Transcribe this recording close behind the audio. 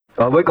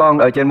Ở với con,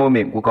 ở trên môi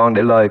miệng của con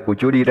để lời của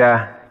Chúa đi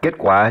ra, kết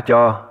quả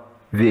cho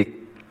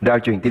việc rao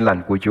truyền tin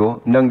lành của Chúa,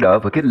 nâng đỡ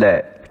và khích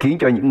lệ, khiến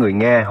cho những người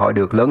nghe họ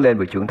được lớn lên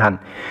và trưởng thành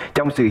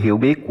trong sự hiểu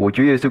biết của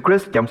Chúa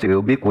Jêsus-Christ, trong sự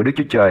hiểu biết của Đức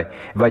Chúa Trời,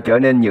 và trở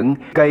nên những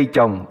cây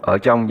trồng ở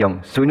trong dòng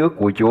suối nước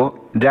của Chúa,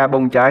 ra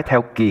bông trái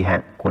theo kỳ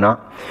hạn của nó.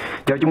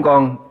 Cho chúng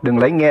con đừng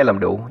lấy nghe làm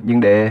đủ,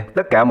 nhưng để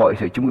tất cả mọi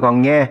sự chúng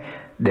con nghe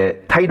để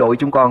thay đổi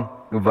chúng con,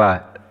 và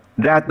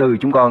ra từ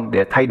chúng con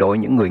để thay đổi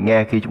những người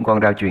nghe khi chúng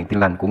con rao truyền tin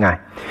lành của Ngài.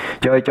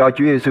 Cho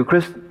Chúa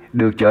Jêsus-Christ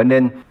được trở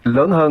nên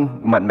lớn hơn,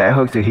 mạnh mẽ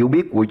hơn sự hiểu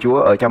biết của Chúa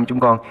ở trong chúng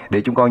con,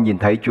 để chúng con nhìn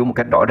thấy Chúa một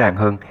cách rõ ràng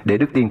hơn, để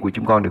đức tin của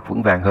chúng con được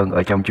vững vàng hơn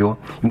ở trong Chúa.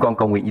 Chúng con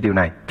cầu nguyện những điều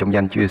này trong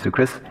danh Chúa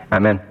Jêsus-Christ.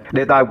 Amen.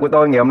 Đề tài của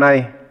tôi ngày hôm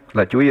nay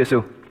là Chúa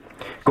Giêsu.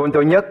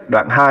 Cô-rinh-tô nhất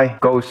đoạn 2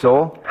 câu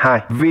số 2.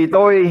 Vì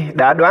tôi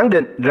đã đoán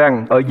định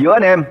rằng ở giữa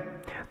anh em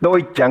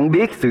tôi chẳng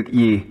biết sự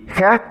gì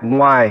khác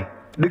ngoài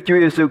Đức Chúa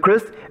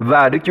Jêsus-Christ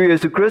và Đức Chúa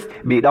Jêsus-Christ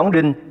bị đóng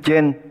đinh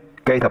trên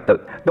cây thập-tự.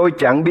 Tôi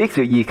chẳng biết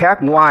sự gì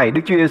khác ngoài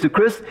Đức Chúa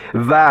Jêsus-Christ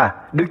và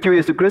Đức Chúa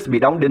Jêsus-Christ bị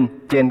đóng đinh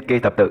trên cây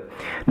thập-tự.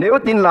 Nếu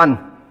tin lành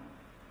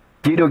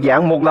chỉ được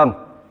giảng một lần,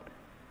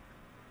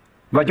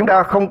 và chúng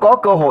ta không có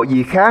cơ hội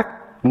gì khác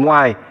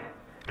ngoài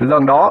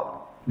lần đó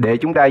để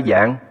chúng ta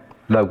giảng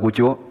lời của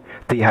Chúa,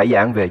 thì hãy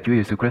giảng về Chúa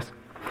Jêsus-Christ.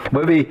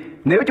 Bởi vì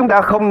nếu chúng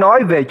ta không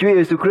nói về Chúa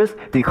Jêsus-Christ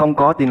thì không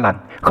có tin lành,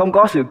 không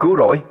có sự cứu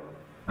rỗi,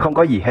 không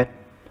có gì hết.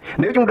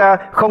 Nếu chúng ta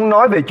không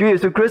nói về Chúa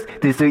Jêsus-Christ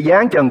thì sự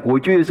giáng trần của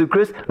Chúa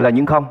Jêsus-Christ là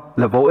những không,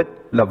 là vô ích,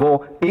 là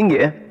vô ý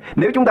nghĩa.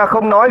 Nếu chúng ta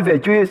không nói về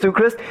Chúa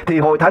Jêsus-Christ thì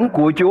hội thánh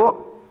của Chúa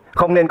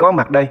không nên có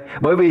mặt đây.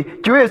 Bởi vì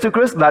Chúa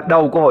Jêsus-Christ là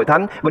đầu của hội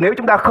thánh. Và nếu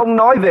chúng ta không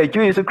nói về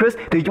Chúa Jêsus-Christ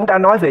thì chúng ta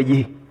nói về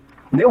gì?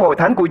 Nếu hội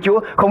thánh của Chúa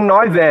không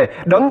nói về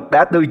đấng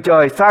đã từ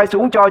trời sai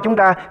xuống cho chúng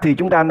ta thì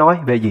chúng ta nói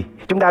về gì?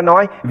 Chúng ta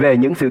nói về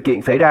những sự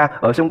kiện xảy ra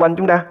ở xung quanh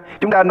chúng ta.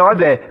 Chúng ta nói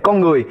về con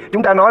người,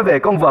 chúng ta nói về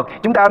con vật,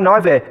 chúng ta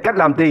nói về cách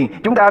làm tiền,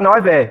 chúng ta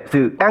nói về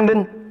sự an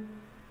ninh.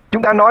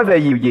 Chúng ta nói về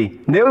điều gì?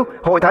 Nếu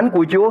hội thánh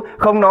của Chúa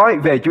không nói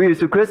về Chúa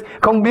Jêsus-Christ,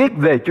 không biết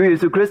về Chúa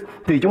Jêsus-Christ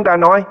thì chúng ta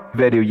nói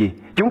về điều gì?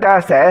 Chúng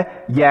ta sẽ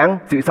giảng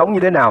sự sống như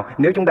thế nào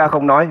nếu chúng ta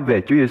không nói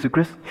về Chúa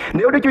Jêsus-Christ?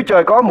 Nếu Đức Chúa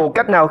Trời có một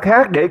cách nào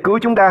khác để cứu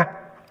chúng ta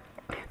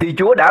thì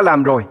Chúa đã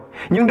làm rồi.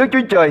 Nhưng Đức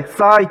Chúa Trời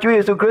sai Chúa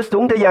Jêsus-Christ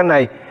xuống thế gian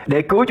này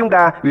để cứu chúng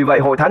ta. Vì vậy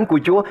hội thánh của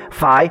Chúa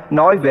phải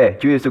nói về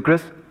Chúa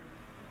Jêsus-Christ.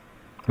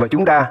 Và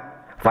chúng ta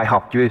phải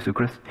học Chúa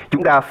Jêsus-Christ.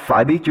 Chúng ta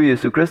phải biết Chúa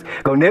Jêsus-Christ.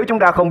 Còn nếu chúng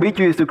ta không biết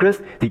Chúa Jêsus-Christ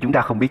thì chúng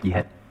ta không biết gì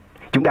hết.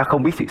 Chúng ta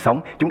không biết sự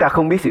sống, chúng ta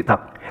không biết sự thật,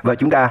 và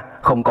chúng ta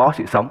không có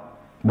sự sống.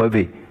 Bởi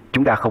vì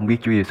chúng ta không biết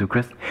Chúa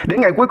Jêsus-Christ.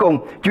 Đến ngày cuối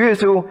cùng, Chúa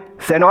Giêsu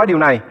sẽ nói điều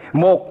này.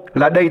 Một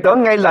là đầy tớ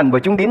ngay lành và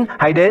chúng tín,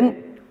 hãy đến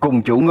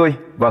cùng chủ ngươi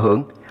và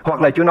hưởng.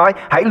 Hoặc là Chúa nói,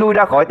 hãy lui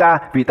ra khỏi ta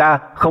vì ta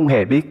không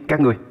hề biết các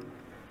ngươi.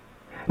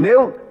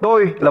 Nếu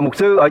tôi là mục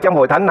sư ở trong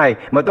hội thánh này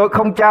mà tôi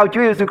không trao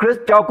Chúa Jêsus-Christ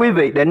cho quý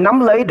vị để nắm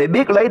lấy, để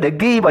biết lấy, để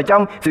ghi vào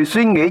trong sự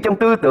suy nghĩ, trong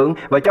tư tưởng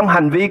và trong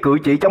hành vi cử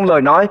chỉ, trong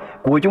lời nói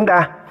của chúng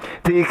ta,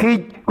 thì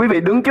khi quý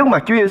vị đứng trước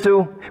mặt Chúa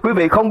Giêsu, quý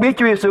vị không biết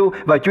Chúa Giêsu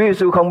và Chúa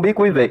Giêsu không biết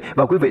quý vị,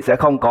 và quý vị sẽ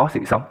không có sự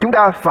sống. Chúng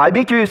ta phải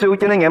biết Chúa Giêsu.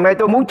 Cho nên ngày hôm nay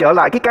tôi muốn trở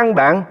lại cái căn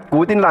bản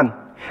của tin lành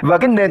và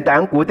cái nền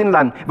tảng của tin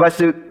lành và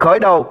sự khởi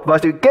đầu và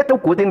sự kết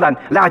thúc của tin lành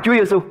là Chúa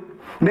Giêsu.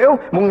 Nếu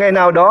một ngày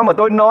nào đó mà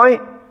tôi nói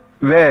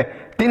về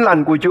tin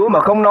lành của Chúa mà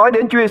không nói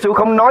đến Chúa Giêsu,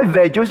 không nói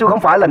về Chúa Giêsu, không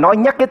phải là nói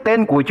nhắc cái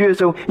tên của Chúa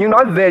Giêsu, nhưng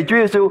nói về Chúa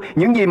Giêsu,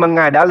 những gì mà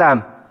Ngài đã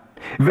làm,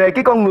 về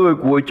cái con người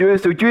của Chúa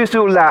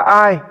Giêsu là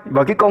ai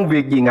và cái công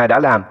việc gì Ngài đã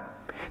làm,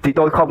 thì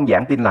tôi không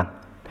giảng tin lành,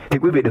 thì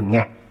quý vị đừng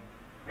nghe.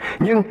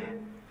 Nhưng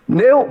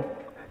nếu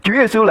Chúa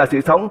Giêsu là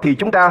sự sống thì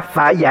chúng ta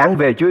phải giảng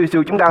về Chúa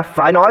Giêsu, chúng ta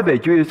phải nói về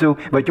Chúa Giêsu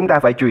và chúng ta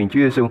phải truyền Chúa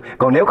Giêsu.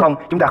 Còn nếu không,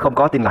 chúng ta không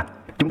có tin lành,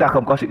 chúng ta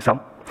không có sự sống.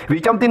 Vì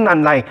trong tin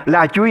lành này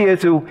là Chúa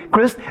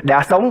Jêsus-Christ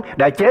đã sống,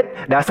 đã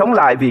chết, đã sống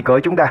lại vì cớ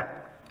chúng ta.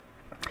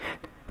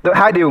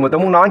 Hai điều mà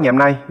tôi muốn nói ngày hôm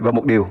nay, và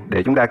một điều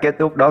để chúng ta kết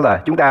thúc, đó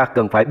là chúng ta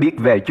cần phải biết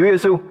về Chúa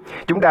Giêsu,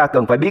 chúng ta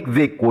cần phải biết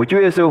việc của Chúa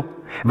Giêsu,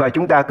 và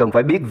chúng ta cần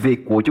phải biết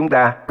việc của chúng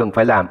ta cần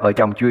phải làm ở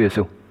trong Chúa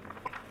Giêsu.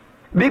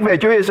 Biết về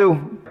Chúa Giêsu,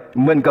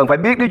 mình cần phải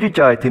biết Đức Chúa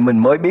Trời thì mình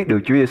mới biết được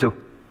Chúa Giêsu.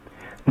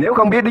 Nếu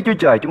không biết Đức Chúa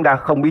Trời, chúng ta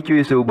không biết Chúa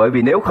Giêsu, bởi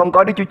vì nếu không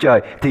có Đức Chúa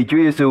Trời thì Chúa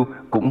Giêsu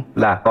cũng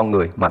là con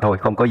người mà thôi,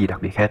 không có gì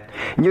đặc biệt hết.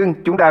 Nhưng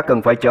chúng ta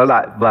cần phải trở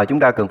lại và chúng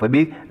ta cần phải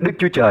biết Đức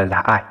Chúa Trời là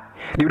ai.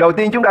 Điều đầu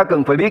tiên chúng ta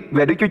cần phải biết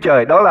về Đức Chúa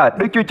Trời đó là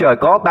Đức Chúa Trời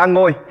có ba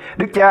ngôi: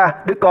 Đức Cha,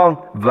 Đức Con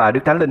và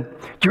Đức Thánh Linh.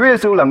 Chúa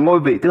Giêsu là ngôi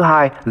vị thứ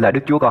hai, là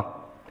Đức Chúa Con.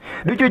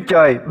 Đức Chúa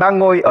Trời ba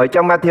ngôi ở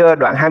trong Ma-thi-ơ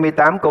đoạn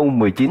 28 câu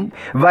 19.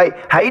 Vậy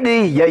hãy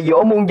đi dạy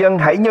dỗ muôn dân,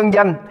 hãy nhân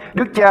danh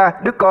Đức Cha,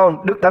 Đức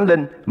Con, Đức Thánh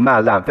Linh mà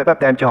làm phép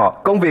báp-têm cho họ.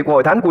 Công việc của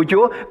hội thánh của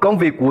Chúa, công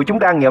việc của chúng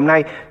ta ngày hôm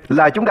nay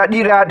là chúng ta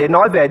đi ra để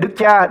nói về Đức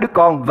Cha, Đức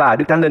Con và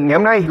Đức Thánh Linh. Ngày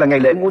hôm nay là ngày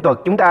lễ ngũ tuần,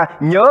 chúng ta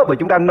nhớ và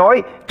chúng ta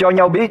nói cho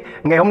nhau biết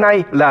ngày hôm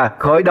nay là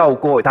khởi đầu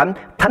của hội thánh.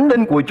 Thánh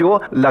Linh của Chúa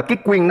là cái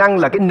quyền năng,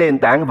 là cái nền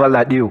tảng và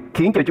là điều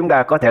khiến cho chúng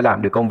ta có thể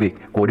làm được công việc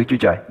của Đức Chúa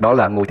Trời. Đó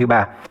là ngôi thứ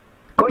ba.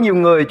 Có nhiều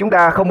người chúng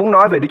ta không muốn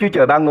nói về Đức Chúa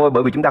Trời ba ngôi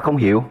bởi vì chúng ta không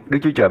hiểu Đức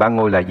Chúa Trời ba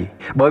ngôi là gì.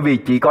 Bởi vì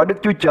chỉ có Đức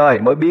Chúa Trời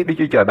mới biết Đức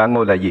Chúa Trời ba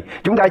ngôi là gì.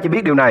 Chúng ta chỉ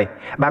biết điều này,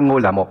 ba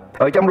ngôi là một.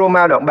 Ở trong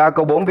Roma đoạn 3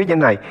 câu 4 viết như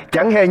thế này: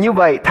 chẳng hề như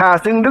vậy, thà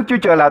xưng Đức Chúa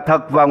Trời là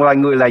thật và loài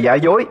người là giả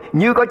dối,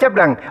 như có chấp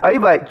rằng ấy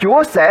vậy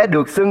Chúa sẽ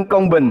được xưng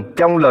công bình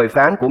trong lời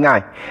phán của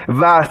Ngài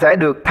và sẽ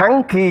được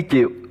thắng khi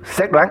chịu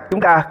xét đoán.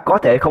 Chúng ta có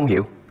thể không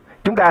hiểu,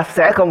 chúng ta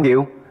sẽ không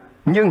hiểu,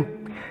 nhưng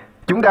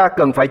chúng ta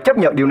cần phải chấp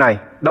nhận điều này,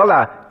 đó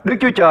là Đức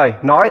Chúa Trời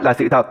nói là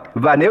sự thật.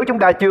 Và nếu chúng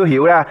ta chưa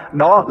hiểu ra,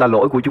 đó là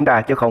lỗi của chúng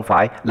ta chứ không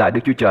phải là Đức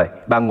Chúa Trời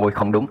ba ngôi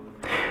không đúng.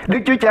 Đức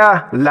Chúa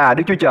Cha là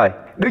Đức Chúa Trời,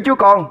 Đức Chúa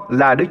Con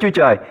là Đức Chúa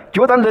Trời,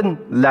 Chúa Thánh Linh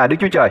là Đức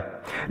Chúa Trời.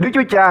 Đức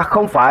Chúa Cha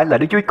không phải là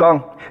Đức Chúa Con,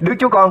 Đức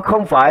Chúa Con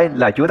không phải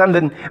là Chúa Thánh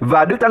Linh,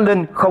 và Đức Thánh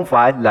Linh không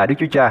phải là Đức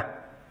Chúa Cha.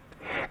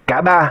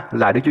 Cả ba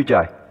là Đức Chúa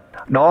Trời.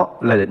 Đó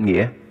là định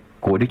nghĩa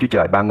của Đức Chúa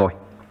Trời ba ngôi.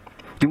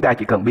 Chúng ta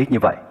chỉ cần biết như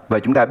vậy. Và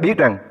chúng ta biết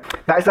rằng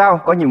tại sao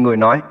có nhiều người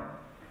nói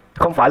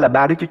không phải là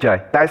ba Đức Chúa Trời,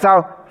 tại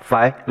sao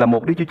phải là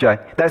một Đức Chúa Trời,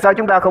 tại sao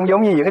chúng ta không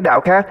giống như những cái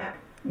đạo khác.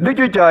 Đức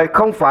Chúa Trời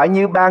không phải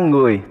như ba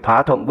người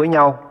thỏa thuận với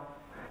nhau.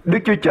 Đức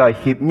Chúa Trời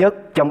hiệp nhất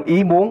trong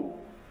ý muốn,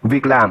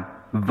 việc làm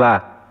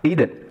và ý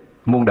định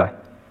muôn đời.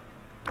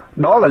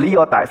 Đó là lý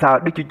do tại sao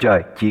Đức Chúa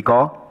Trời chỉ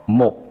có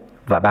một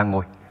và ba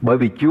ngôi. Bởi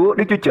vì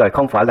Đức Chúa Trời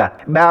không phải là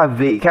ba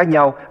vị khác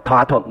nhau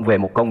thỏa thuận về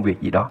một công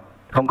việc gì đó.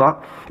 Không có.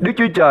 Đức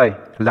Chúa Trời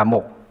là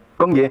một.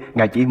 Có nghĩa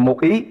Ngài chỉ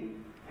một ý,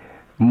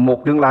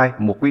 một tương lai,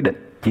 một quyết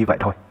định. Chỉ vậy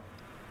thôi.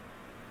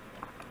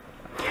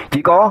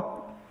 Chỉ có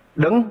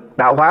đấng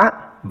tạo hóa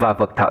và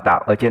vật tạo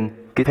ở trên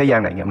cái thế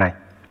gian này ngày hôm nay.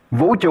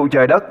 Vũ trụ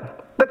trời đất,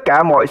 tất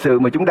cả mọi sự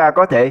mà chúng ta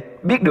có thể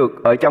biết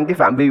được ở trong cái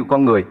phạm vi của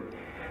con người,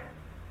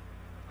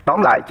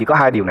 tóm lại chỉ có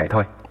hai điều này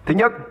thôi. Thứ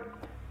nhất,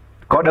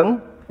 có đấng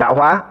tạo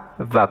hóa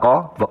và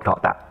có vật thọ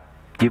tạo.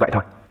 Chỉ vậy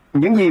thôi.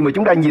 Những gì mà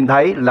chúng ta nhìn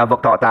thấy là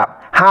vật thọ tạo.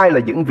 Hai là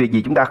những việc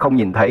gì chúng ta không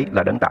nhìn thấy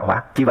là đấng tạo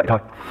hóa. Chỉ vậy thôi.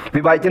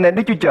 Vì vậy cho nên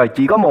Đức Chúa Trời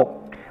chỉ có một.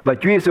 Và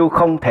Chúa Giêsu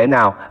không thể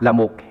nào là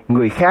một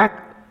người khác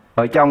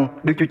ở trong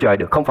Đức Chúa Trời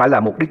được. Không phải là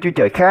một Đức Chúa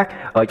Trời khác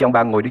ở trong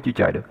ba ngôi Đức Chúa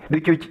Trời được. Đức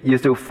Chúa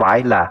Giêsu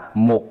phải là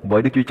một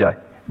với Đức Chúa Trời.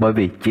 Bởi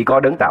vì chỉ có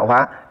đấng tạo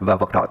hóa và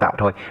vật thọ tạo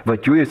thôi. Và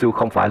Chúa Giêsu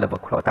không phải là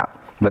vật thọ tạo.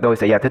 Và tôi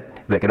sẽ giải thích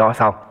về cái đó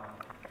sau.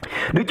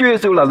 Đức Chúa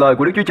Giêsu là lời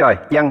của Đức Chúa Trời.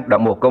 Giăng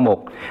đoạn 1 câu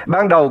 1.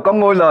 Ban đầu có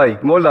ngôi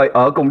lời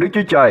ở cùng Đức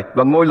Chúa Trời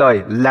và ngôi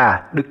lời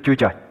là Đức Chúa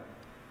Trời.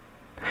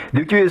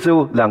 Đức Chúa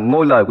Giêsu là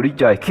ngôi lời của Đức Chúa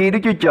Trời. Khi Đức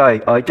Chúa Trời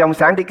ở trong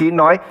Sáng Thế Ký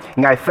nói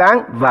Ngài phán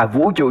và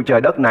vũ trụ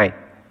trời đất này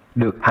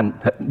được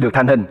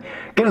thành hình,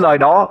 cái lời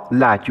đó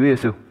là Chúa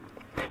Giêsu.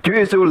 Chúa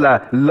Giêsu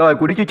là lời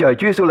của Đức Chúa Trời.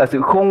 Chúa Giêsu là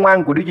sự khôn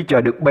ngoan của Đức Chúa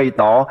Trời được bày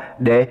tỏ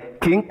để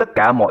khiến tất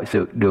cả mọi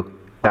sự được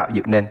tạo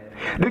dựng nên.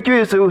 Đức Chúa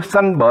Giêsu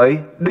sanh bởi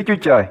Đức Chúa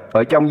Trời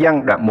ở trong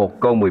Giăng đoạn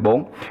 1 câu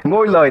 14.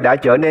 Ngôi lời đã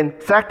trở nên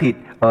xác thịt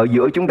ở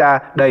giữa chúng ta,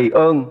 đầy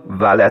ơn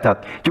và lẽ thật.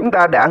 Chúng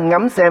ta đã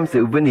ngắm xem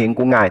sự vinh hiển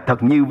của Ngài,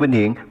 thật như vinh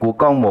hiển của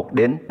con một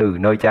đến từ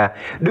nơi Cha.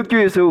 Đức Chúa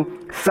Giêsu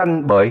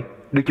sanh bởi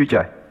Đức Chúa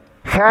Trời.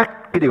 Khác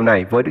cái điều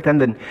này với Đức Thánh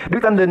Linh. Đức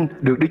Thánh Linh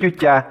được Đức Chúa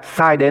Cha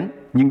sai đến,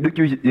 nhưng Đức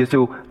Chúa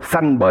Giêsu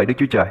sanh bởi Đức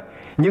Chúa Trời.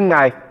 Nhưng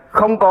Ngài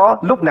không có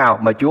lúc nào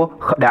mà Chúa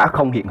đã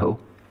không hiện hữu.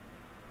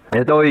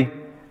 Để tôi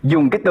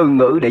dùng cái từ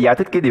ngữ để giải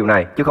thích cái điều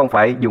này, chứ không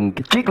phải dùng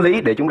cái triết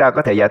lý để chúng ta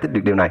có thể giải thích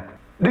được điều này.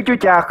 Đức Chúa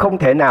Cha không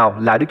thể nào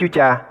là Đức Chúa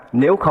Cha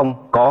nếu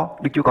không có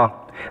Đức Chúa Con.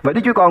 Và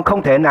Đức Chúa Con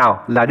không thể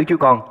nào là Đức Chúa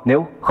Con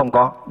nếu không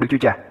có Đức Chúa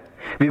Cha.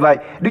 Vì vậy,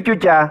 Đức Chúa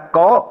Cha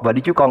có và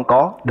Đức Chúa Con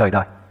có đời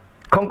đời.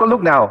 Không có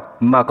lúc nào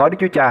mà có Đức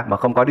Chúa Cha mà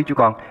không có Đức Chúa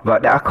Con. Và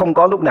đã không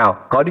có lúc nào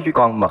có Đức Chúa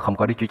Con mà không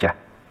có Đức Chúa Cha.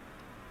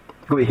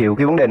 Quý vị hiểu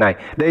cái vấn đề này.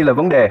 Đây là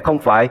vấn đề không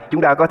phải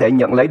chúng ta có thể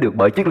nhận lấy được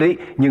bởi triết lý,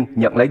 nhưng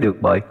nhận lấy được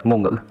bởi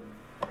ngôn ngữ.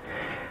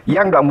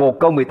 Giăng đoạn 1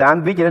 câu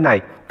 18 viết như thế này: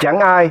 chẳng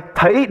ai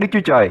thấy Đức Chúa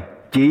Trời,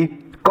 chỉ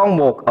con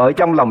một ở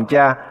trong lòng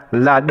Cha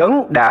là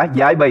đấng đã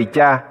giải bày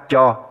Cha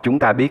cho chúng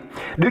ta biết.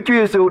 Đức Chúa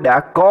Giêsu đã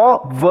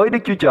có với Đức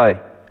Chúa Trời,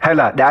 hay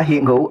là đã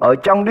hiện hữu ở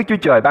trong Đức Chúa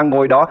Trời ban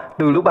ngôi đó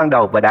từ lúc ban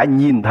đầu và đã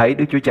nhìn thấy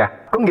Đức Chúa Cha.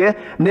 Có nghĩa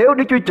nếu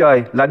Đức Chúa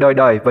Trời là đời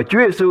đời và Chúa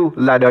Giêsu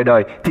là đời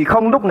đời thì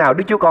không lúc nào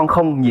Đức Chúa Con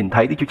không nhìn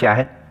thấy Đức Chúa Cha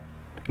hết.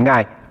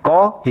 Ngài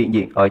có hiện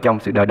diện ở trong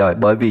sự đời đời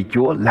bởi vì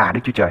Chúa là Đức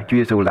Chúa Trời, Chúa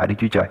Giêsu là Đức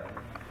Chúa Trời.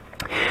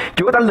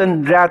 Chúa Thánh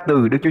Linh ra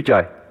từ Đức Chúa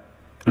Trời.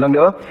 Lần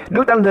nữa,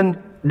 Đức Thánh Linh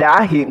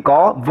đã hiện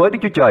có với Đức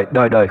Chúa Trời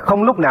đời đời,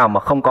 không lúc nào mà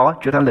không có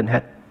Chúa Thánh Linh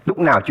hết. Lúc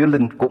nào Chúa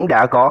Linh cũng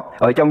đã có.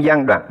 Ở trong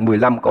Giăng đoạn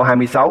 15 câu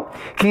 26,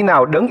 khi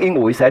nào đấng yên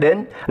ủi sẽ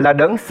đến, là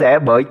đấng sẽ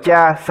bởi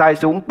Cha sai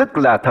xuống, tức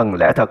là thần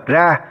lẽ thật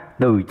ra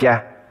từ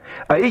Cha.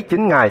 Ấy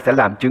chính Ngài sẽ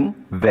làm chứng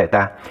về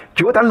ta.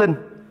 Chúa Thánh Linh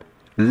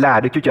là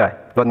Đức Chúa Trời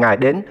và Ngài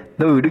đến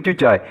từ Đức Chúa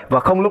Trời và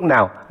không lúc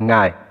nào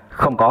Ngài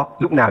không có.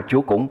 Lúc nào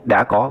Chúa cũng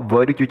đã có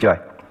với Đức Chúa Trời.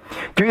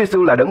 Chúa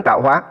Giêsu là đấng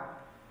tạo hóa.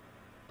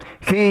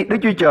 Khi Đức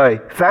Chúa Trời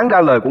phán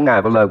ra lời của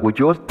Ngài và lời của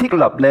Chúa thiết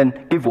lập lên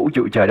cái vũ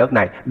trụ trời đất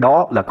này,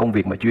 đó là công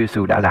việc mà Chúa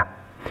Giêsu đã làm.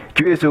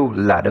 Chúa Giêsu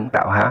là đấng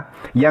tạo hóa.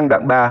 Giăng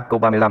đoạn 3 câu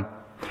 35.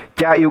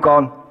 Cha yêu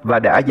con và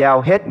đã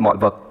giao hết mọi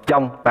vật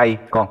trong tay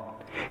con.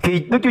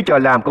 Khi Đức Chúa Trời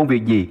làm công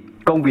việc gì?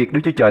 Công việc Đức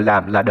Chúa Trời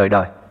làm là đời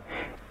đời.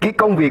 Cái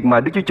công việc mà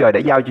Đức Chúa Trời đã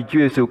giao cho Chúa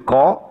Giêsu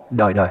có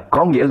đời đời,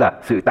 có nghĩa là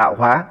sự tạo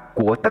hóa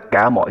của tất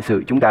cả mọi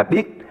sự chúng ta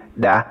biết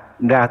đã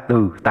ra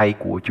từ tay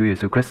của Chúa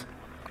Jêsus-Christ.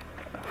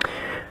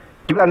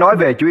 Chúng ta nói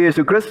về Chúa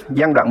Jêsus-Christ,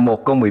 Giăng đoạn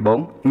 1 câu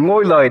 14.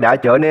 Ngôi lời đã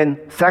trở nên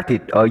xác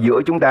thịt ở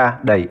giữa chúng ta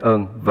đầy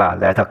ơn và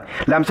lẽ thật.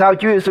 Làm sao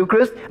Chúa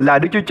Jêsus-Christ là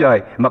Đức Chúa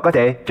Trời mà có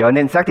thể trở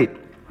nên xác thịt?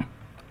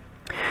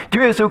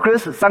 Chúa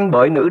Jêsus-Christ sanh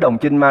bởi nữ đồng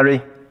trinh Mary,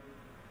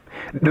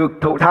 được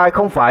thụ thai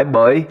không phải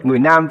bởi người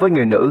nam với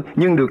người nữ,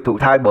 nhưng được thụ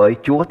thai bởi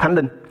Chúa Thánh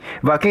Linh.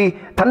 Và khi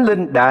Thánh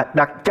Linh đã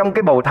đặt trong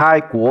cái bầu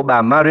thai của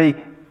bà Mary,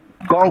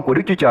 con của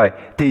Đức Chúa Trời,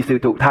 thì sự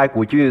thụ thai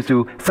của Chúa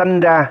Giêsu sanh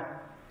ra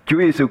Chúa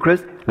Jêsus-Christ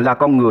là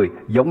con người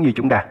giống như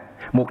chúng ta,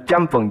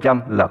 100%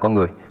 là con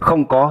người,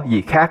 không có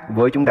gì khác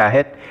với chúng ta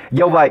hết.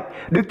 Do vậy,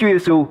 Đức Chúa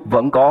Giêsu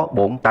vẫn có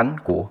bổn tánh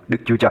của Đức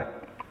Chúa Trời.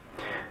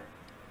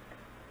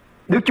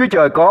 Đức Chúa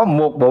Trời có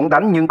một bổn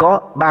tánh nhưng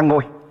có ba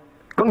ngôi.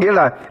 Có nghĩa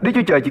là Đức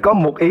Chúa Trời chỉ có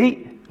một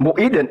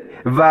ý định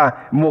và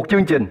một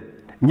chương trình,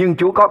 nhưng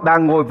Chúa có ba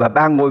ngôi và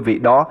ba ngôi vị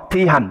đó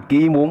thi hành cái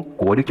ý muốn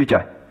của Đức Chúa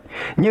Trời.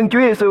 Nhưng Chúa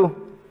Giêsu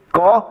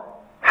có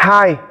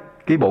hai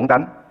cái bổn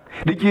tánh.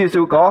 Đức Chúa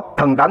Giêsu có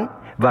thần tánh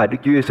và Đức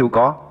Chúa Giêsu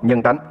có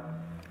nhân tánh.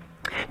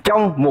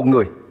 Trong một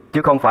người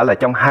chứ không phải là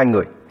trong hai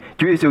người.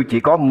 Chúa Giêsu chỉ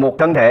có một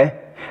thân thể,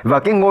 và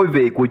cái ngôi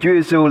vị của Chúa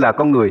Giêsu là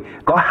con người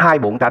có hai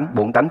bổn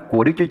tánh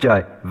của Đức Chúa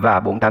Trời và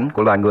bổn tánh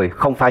của loài người,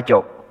 không pha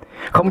trộn,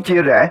 không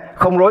chia rẽ,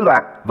 không rối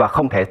loạn và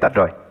không thể tách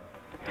rời.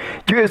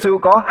 Chúa Giêsu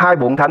có hai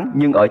bổn tánh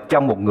nhưng ở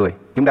trong một người.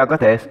 Chúng ta có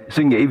thể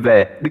suy nghĩ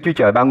về Đức Chúa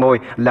Trời ba ngôi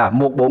là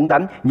một bổn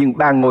tánh nhưng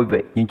ba ngôi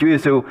vị. Nhưng Chúa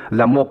Giêsu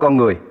là một con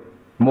người,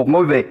 một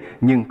ngôi vị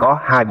nhưng có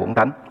hai bổn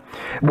tánh.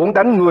 Bổn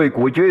tánh người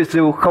của Chúa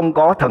Giêsu không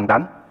có thần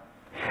tánh,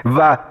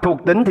 và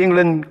thuộc tính thiên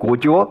linh của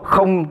Chúa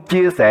không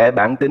chia sẻ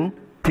bản tính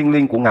thiên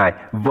liêng của Ngài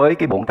với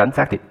cái bổn tánh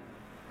xác thịt.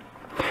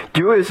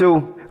 Chúa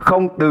Giêsu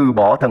không từ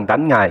bỏ thần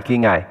tánh Ngài khi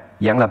Ngài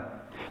giáng lâm.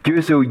 Chúa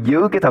Giêsu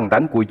giữ cái thần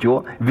tánh của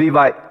Chúa. Vì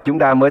vậy, chúng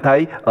ta mới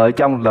thấy ở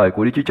trong lời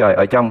của Đức Chúa Trời,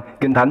 ở trong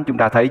Kinh Thánh, chúng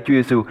ta thấy Chúa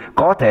Giêsu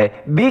có thể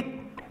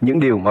biết những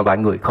điều mà loài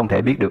người không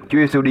thể biết được. Chúa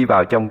Giêsu đi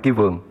vào trong cái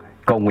vườn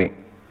cầu nguyện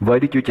với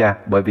Đức Chúa Cha,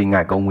 bởi vì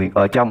Ngài cầu nguyện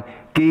ở trong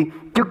cái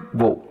chức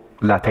vụ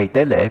là thầy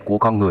tế lễ của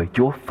con người.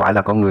 Chúa phải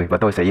là con người, và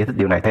tôi sẽ giải thích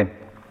điều này thêm.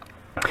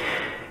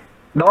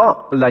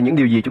 Đó là những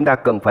điều gì chúng ta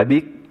cần phải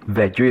biết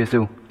về Chúa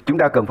Giêsu. Chúng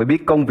ta cần phải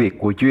biết công việc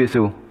của Chúa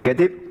Giêsu. Kế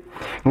tiếp,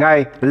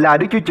 Ngài là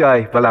Đức Chúa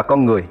Trời và là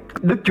con người.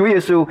 Đức Chúa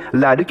Giêsu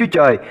là Đức Chúa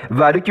Trời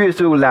và Đức Chúa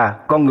Giêsu là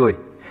con người.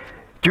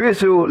 Chúa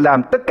Giêsu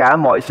làm tất cả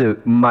mọi sự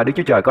mà Đức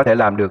Chúa Trời có thể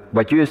làm được,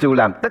 và Chúa Giêsu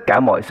làm tất cả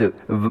mọi sự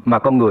mà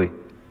con người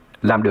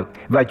làm được,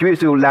 và Chúa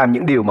Giêsu làm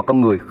những điều mà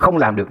con người không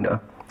làm được nữa.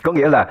 Có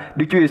nghĩa là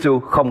Đức Chúa Giêsu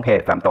không hề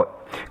phạm tội.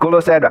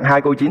 Cô-lô-se đoạn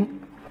 2 câu 9.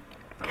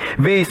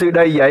 Vì sự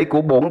đầy dẫy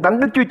của bổn tánh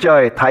Đức Chúa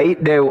Trời thấy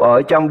đều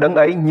ở trong đấng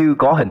ấy như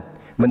có hình.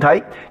 Mình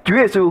thấy Chúa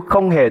Giêsu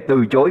không hề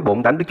từ chối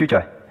bổn tánh Đức Chúa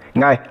Trời.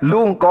 Ngài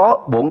luôn có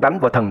bổn tánh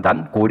và thần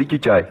tánh của Đức Chúa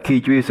Trời khi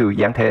Chúa Giêsu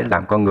giáng thế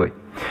làm con người.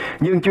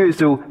 Nhưng Chúa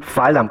Giêsu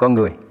phải làm con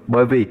người,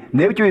 bởi vì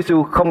nếu Chúa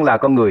Giêsu không là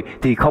con người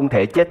thì không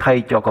thể chết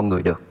thay cho con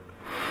người được.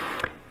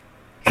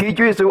 Khi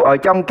Chúa Giêsu ở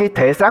trong cái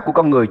thể xác của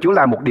con người, Chúa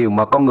làm một điều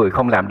mà con người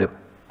không làm được.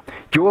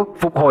 Chúa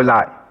phục hồi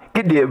lại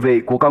cái địa vị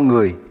của con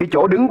người, cái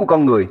chỗ đứng của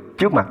con người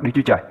trước mặt Đức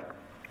Chúa Trời.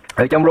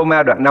 Ở trong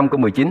Roma đoạn 5 câu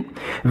 19,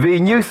 vì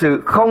như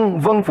sự không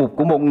vâng phục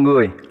của một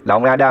người là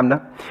ông Adam đó,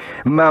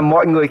 mà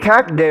mọi người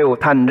khác đều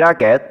thành ra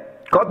kẻ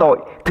có tội,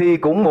 thì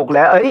cũng một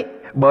lẽ ấy,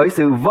 bởi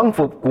sự vâng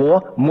phục của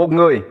một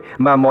người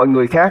mà mọi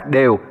người khác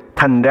đều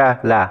thành ra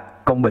là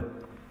công bình.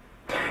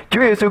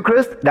 Chúa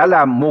Jêsus-Christ đã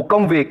làm một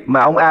công việc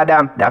mà ông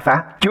Adam đã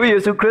phá. Chúa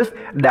Jêsus-Christ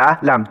đã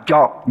làm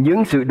trọn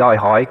những sự đòi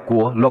hỏi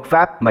của luật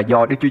pháp mà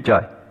do Đức Chúa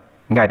Trời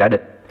Ngài đã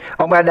định.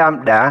 Ông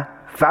Adam đã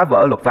phá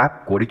vỡ luật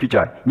pháp của Đức Chúa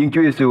Trời, nhưng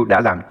Chúa Giêsu đã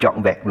làm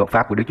trọn vẹn luật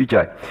pháp của Đức Chúa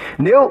Trời.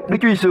 Nếu Đức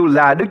Chúa Giêsu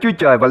là Đức Chúa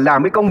Trời và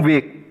làm cái công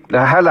việc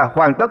hay là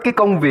hoàn tất cái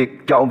công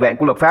việc trọn vẹn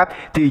của luật pháp,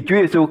 thì Chúa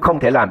Giêsu không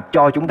thể làm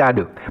cho chúng ta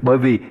được, bởi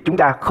vì chúng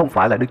ta không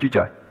phải là Đức Chúa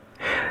Trời.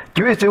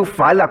 Chúa Giêsu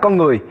phải là con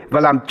người và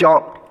làm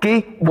trọn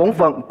cái bổn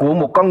phận của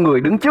một con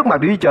người đứng trước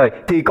mặt Đức Chúa Trời,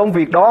 thì công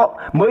việc đó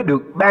mới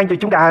được ban cho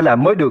chúng ta, hay là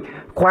mới được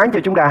khoán cho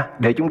chúng ta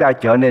để chúng ta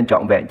trở nên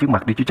trọn vẹn trước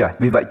mặt Đức Chúa Trời.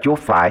 Vì vậy Chúa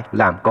phải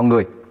làm con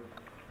người.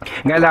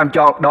 Ngài làm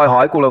trọn đòi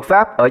hỏi của luật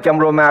pháp ở trong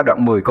Roma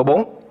đoạn 10 câu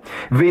 4.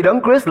 Vì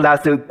Đấng Christ là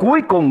sự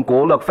cuối cùng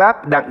của luật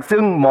pháp, đặng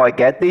xưng mọi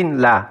kẻ tin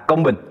là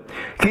công bình.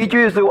 Khi Chúa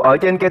Giêsu ở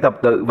trên cây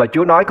thập-tự và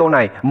Chúa nói câu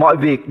này, mọi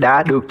việc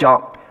đã được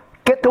chọn,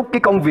 kết thúc cái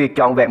công việc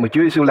trọn vẹn mà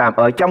Chúa Giêsu làm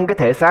ở trong cái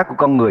thể xác của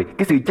con người.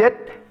 Cái sự chết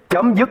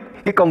chấm dứt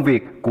cái công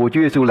việc của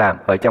Chúa Giêsu làm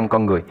ở trong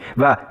con người.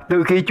 Và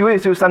từ khi Chúa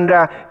Giêsu sanh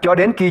ra cho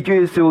đến khi Chúa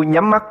Giêsu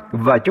nhắm mắt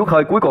và chuốt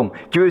hơi cuối cùng,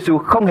 Chúa Giêsu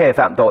không hề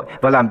phạm tội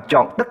và làm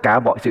trọn tất cả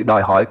mọi sự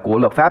đòi hỏi của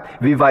luật pháp.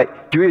 Vì vậy,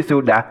 Chúa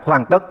Giêsu đã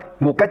hoàn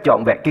tất một cách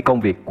trọn vẹn cái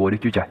công việc của Đức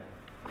Chúa Trời.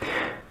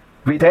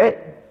 Vì thế,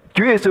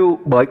 Chúa Giêsu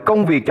bởi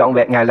công việc trọn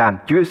vẹn Ngài làm,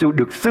 Chúa Giêsu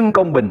được xưng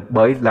công bình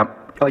bởi làm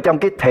ở trong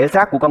cái thể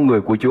xác của con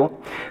người của Chúa.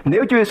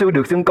 Nếu Chúa Giêsu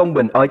được xưng công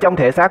bình ở trong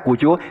thể xác của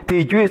Chúa,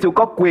 thì Chúa Giêsu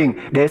có quyền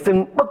để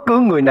xưng bất cứ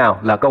người nào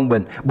là công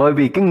bình, bởi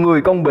vì cái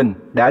người công bình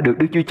đã được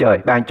Đức Chúa Trời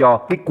ban cho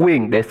cái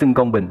quyền để xưng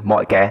công bình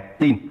mọi kẻ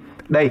tin.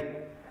 Đây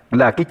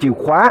là cái chìa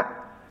khóa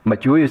mà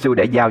Chúa Giêsu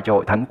đã giao cho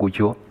hội thánh của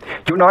Chúa.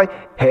 Chúa nói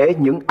hễ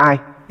những ai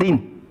tin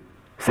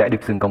sẽ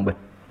được xưng công bình.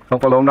 Ông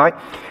Phaolô nói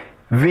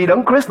vì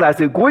Đấng Christ là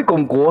sự cuối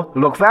cùng của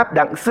luật pháp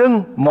đặng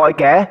xưng mọi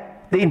kẻ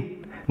tin.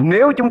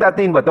 Nếu chúng ta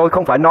tin, và tôi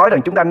không phải nói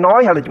rằng chúng ta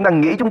nói hay là chúng ta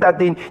nghĩ chúng ta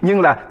tin,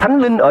 nhưng là Thánh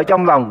Linh ở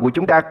trong lòng của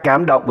chúng ta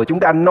cảm động và chúng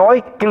ta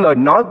nói cái lời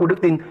nói của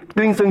đức tin,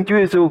 tuyên xưng Chúa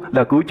Giêsu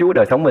là cứu Chúa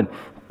đời sống mình.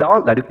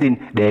 Đó là đức tin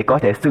để có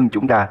thể xưng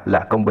chúng ta là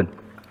công bình.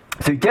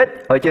 Sự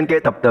chết ở trên cây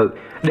thập tự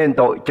đền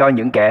tội cho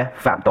những kẻ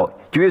phạm tội.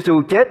 Chúa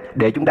Giêsu chết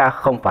để chúng ta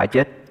không phải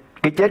chết.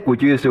 Cái chết của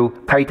Chúa Giêsu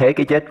thay thế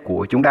cái chết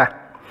của chúng ta.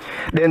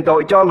 Đền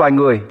tội cho loài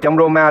người trong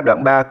Roma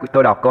đoạn 3,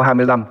 tôi đọc câu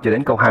 25 cho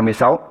đến câu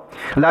 26.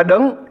 Là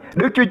Đấng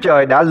Đức Chúa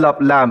Trời đã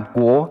lập làm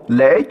của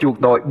lễ chuộc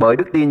tội bởi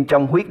đức tin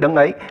trong huyết Đấng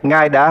ấy.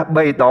 Ngài đã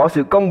bày tỏ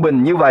sự công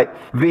bình như vậy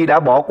vì đã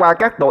bỏ qua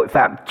các tội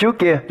phạm trước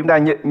kia. Chúng ta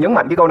nhấn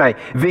mạnh cái câu này.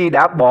 Vì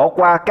đã bỏ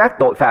qua các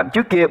tội phạm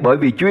trước kia, bởi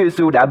vì Chúa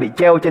Giêsu đã bị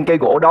treo trên cây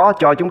gỗ đó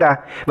cho chúng ta.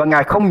 Và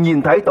Ngài không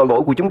nhìn thấy tội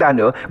lỗi của chúng ta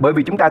nữa, bởi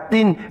vì chúng ta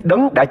tin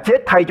Đấng đã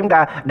chết thay chúng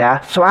ta, đã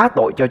xóa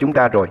tội cho chúng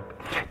ta rồi.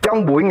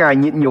 Trong buổi Ngài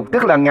nhịn nhục,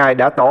 tức là Ngài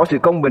đã tỏ sự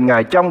công bình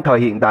Ngài trong thời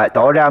hiện tại,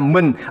 tỏ ra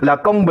mình là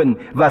công bình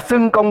và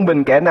xưng công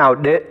bình kẻ nào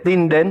để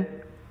tin đến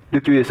Đức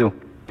Chúa Giêsu.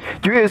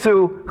 Chúa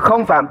Giêsu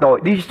không phạm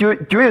tội.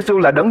 Chúa Giêsu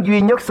là Đấng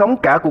duy nhất sống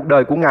cả cuộc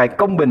đời của Ngài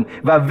công bình,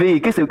 và vì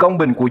cái sự công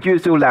bình của Chúa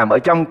Giêsu làm ở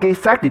trong cái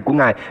xác thịt của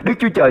Ngài, Đức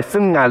Chúa Trời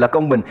xưng Ngài là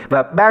công bình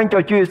và ban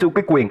cho Chúa Giêsu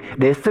cái quyền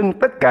để xưng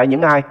tất cả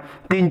những ai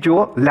tin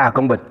Chúa là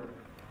công bình.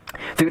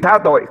 Sự tha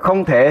tội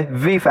không thể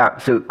vi phạm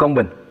sự công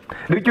bình.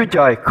 Đức Chúa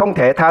Trời không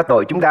thể tha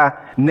tội chúng ta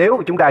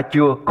nếu chúng ta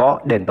chưa có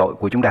đền tội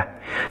của chúng ta.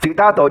 Sự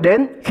tha tội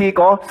đến khi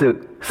có sự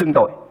xưng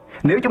tội.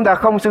 Nếu chúng ta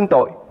không xưng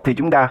tội thì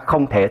chúng ta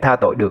không thể tha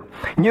tội được.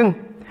 Nhưng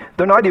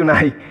tôi nói điều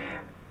này,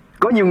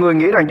 có nhiều người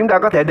nghĩ rằng chúng ta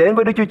có thể đến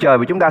với Đức Chúa Trời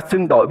và chúng ta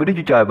xưng tội với Đức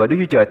Chúa Trời và Đức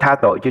Chúa Trời tha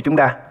tội cho chúng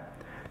ta.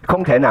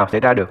 Không thể nào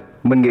xảy ra được.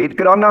 Mình nghĩ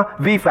cái đó nó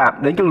vi phạm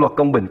đến cái luật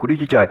công bình của Đức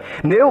Chúa Trời.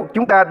 Nếu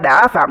chúng ta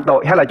đã phạm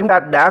tội hay là chúng ta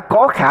đã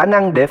có khả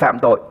năng để phạm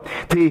tội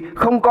thì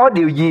không có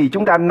điều gì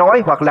chúng ta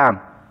nói hoặc làm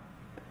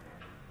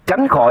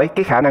tránh khỏi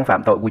cái khả năng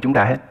phạm tội của chúng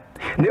ta hết.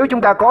 Nếu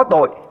chúng ta có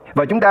tội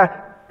và chúng ta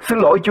xin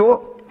lỗi Chúa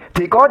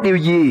thì có điều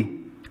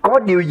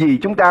gì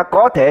chúng ta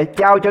có thể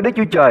trao cho Đức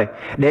Chúa Trời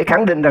để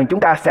khẳng định rằng chúng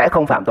ta sẽ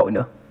không phạm tội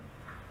nữa,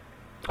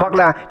 hoặc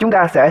là chúng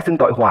ta sẽ xưng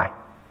tội hoài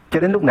cho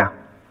đến lúc nào.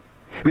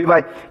 Vì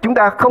vậy chúng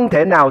ta không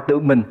thể nào tự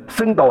mình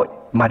xưng tội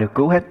mà được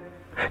cứu hết.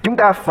 Chúng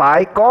ta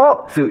phải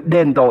có sự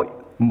đền tội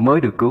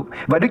mới được cứu.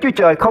 Và Đức Chúa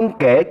Trời không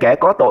kể kẻ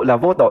có tội là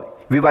vô tội.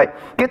 Vì vậy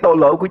cái tội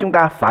lỗi của chúng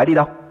ta phải đi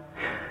đâu?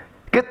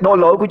 Cái tội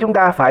lỗi của chúng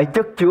ta phải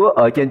chất chứa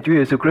ở trên Chúa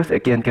Jêsus-Christ ở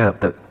trên cây thập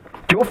tự.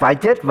 Chúa phải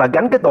chết và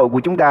gánh cái tội của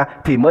chúng ta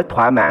thì mới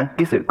thỏa mãn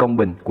cái sự công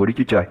bình của Đức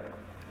Chúa Trời.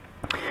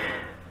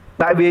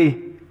 Tại vì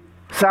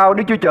sao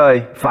Đức Chúa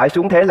Trời phải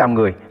xuống thế làm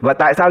người? Và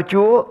tại sao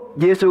Chúa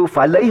Giêsu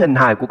phải lấy hình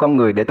hài của con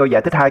người? Để tôi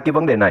giải thích hai cái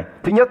vấn đề này.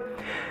 Thứ nhất,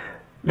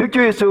 Đức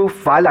Chúa Giêsu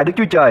phải là Đức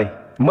Chúa Trời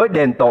mới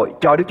đền tội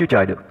cho Đức Chúa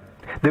Trời được.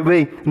 Tại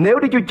vì nếu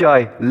Đức Chúa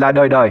Trời là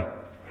đời đời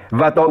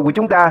và tội của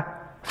chúng ta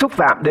xúc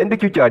phạm đến Đức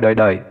Chúa Trời đời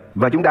đời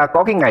và chúng ta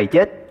có cái ngày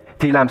chết,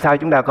 thì làm sao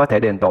chúng ta có thể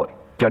đền tội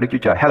cho Đức Chúa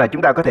Trời, hay là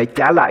chúng ta có thể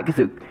trả lại cái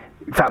sự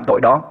phạm tội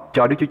đó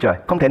cho Đức Chúa Trời?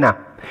 Không thể nào.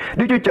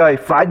 Đức Chúa Trời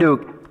phải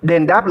được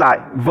đền đáp lại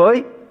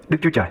với Đức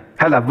Chúa Trời,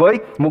 hay là với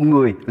một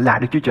người là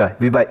Đức Chúa Trời.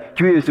 Vì vậy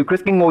Chúa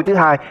Jêsus-Christ, cái ngôi thứ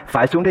hai,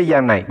 phải xuống thế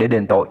gian này để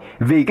đền tội.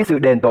 Vì cái sự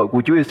đền tội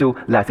của Chúa Giêsu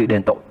là sự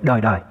đền tội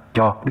đời đời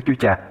cho Đức Chúa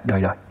Cha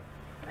đời đời.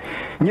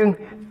 Nhưng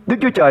Đức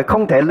Chúa Trời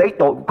không thể lấy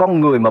tội của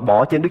con người mà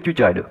bỏ trên Đức Chúa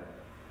Trời được.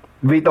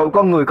 Vì tội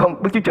con người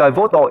không, Đức Chúa Trời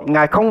vô tội,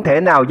 Ngài không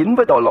thể nào dính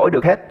với tội lỗi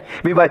được hết.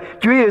 Vì vậy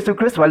Chúa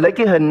Giêsu-Christ phải lấy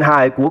cái hình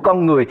hài của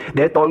con người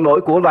để tội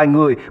lỗi của loài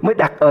người mới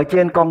đặt ở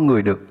trên con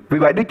người được. Vì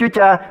vậy Đức Chúa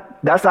Cha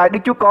đã sai Đức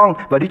Chúa Con,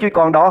 và Đức Chúa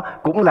Con đó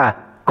cũng là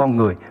con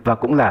người và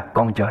cũng là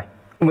con trời.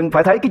 Mình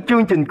phải thấy cái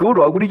chương trình cứu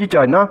rỗi của Đức Chúa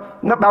Trời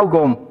nó bao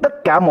gồm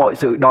tất cả mọi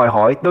sự đòi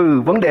hỏi,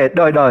 từ vấn đề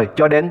đời đời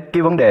cho đến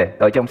cái vấn đề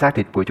ở trong xác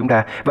thịt của chúng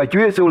ta. Và Chúa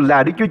Giêsu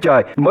là Đức Chúa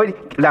Trời mới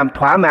làm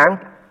thỏa mãn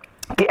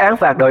cái án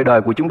phạt đời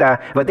đời của chúng ta.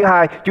 Và thứ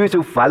hai, Chúa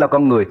Giêsu phải là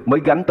con người mới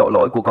gánh tội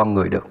lỗi của con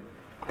người được.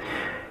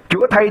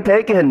 Chúa thay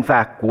thế cái hình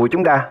phạt của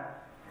chúng ta.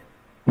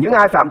 Những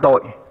ai phạm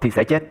tội thì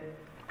sẽ chết.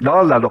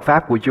 Đó là luật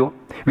pháp của Chúa.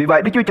 Vì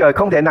vậy Đức Chúa Trời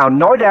không thể nào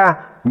nói ra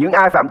những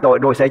ai phạm tội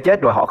rồi sẽ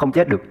chết rồi họ không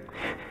chết được.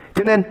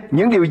 Cho nên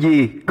những điều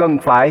gì cần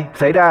phải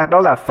xảy ra đó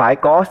là phải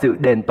có sự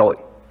đền tội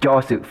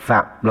cho sự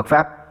phạm luật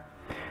pháp.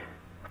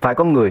 Phải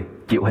có người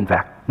chịu hình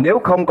phạt. Nếu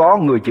không có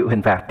người chịu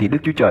hình phạt thì Đức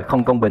Chúa Trời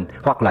không công bình,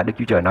 hoặc là Đức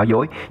Chúa Trời nói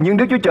dối. Nhưng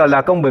Đức Chúa Trời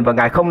là công bình và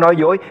Ngài không nói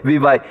dối. Vì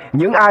vậy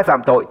những ai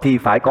phạm tội thì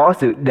phải có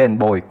sự đền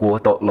bồi của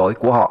tội lỗi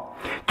của họ.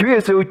 Chúa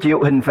Giêsu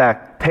chịu hình phạt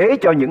thế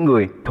cho những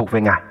người thuộc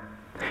về Ngài.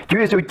 Chúa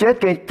Giêsu chết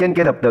trên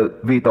cây thập tự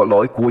vì tội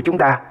lỗi của chúng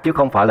ta, chứ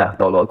không phải là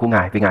tội lỗi của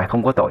Ngài, vì Ngài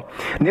không có tội.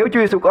 Nếu Chúa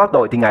Giêsu có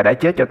tội thì Ngài đã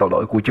chết cho tội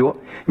lỗi của Chúa.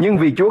 Nhưng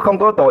vì Chúa không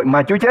có tội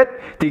mà Chúa chết,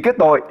 thì cái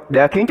tội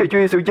đã khiến cho Chúa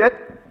Giêsu chết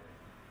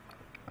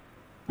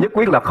nhất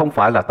quyết là không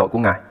phải là tội của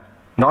Ngài,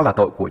 nó là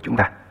tội của chúng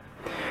ta.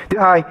 Thứ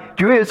hai,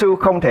 Chúa Giêsu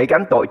không thể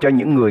gánh tội cho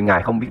những người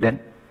Ngài không biết đến.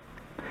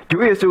 Chúa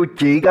Giêsu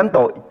chỉ gánh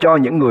tội cho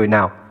những người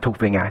nào thuộc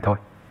về Ngài thôi,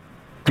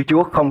 chứ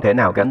Chúa không thể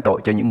nào gánh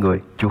tội cho những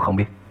người Chúa không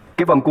biết.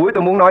 Cái phần cuối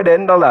tôi muốn nói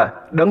đến đó là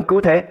đấng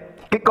cứu thế.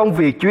 Cái công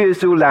việc Chúa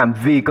Giêsu làm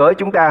vì cớ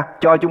chúng ta,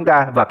 cho chúng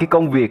ta, và cái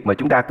công việc mà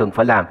chúng ta cần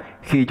phải làm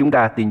khi chúng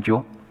ta tin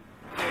Chúa.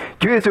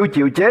 Chúa Giêsu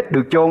chịu chết,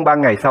 được chôn 3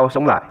 ngày sau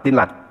sống lại. Tin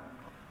lành.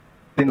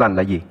 Tin lành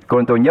là gì?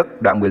 Cô-rinh-tô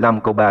nhất đoạn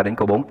 15 câu 3 đến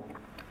câu 4.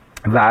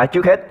 Và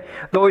trước hết,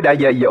 tôi đã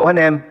dạy dỗ anh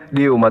em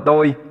điều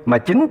mà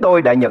chính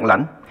tôi đã nhận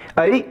lãnh.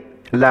 Ấy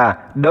là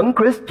đấng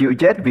Christ chịu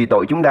chết vì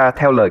tội chúng ta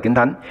theo lời Kinh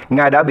Thánh.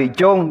 Ngài đã bị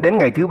chôn, đến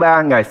ngày thứ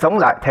 3 Ngài sống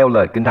lại theo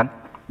lời Kinh Thánh.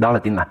 Đó là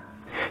tin lành.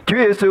 Chúa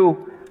Giêsu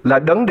là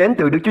đấng đến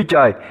từ Đức Chúa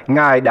Trời.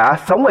 Ngài đã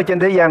sống ở trên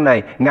thế gian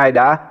này. Ngài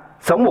đã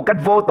sống một cách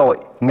vô tội.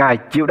 Ngài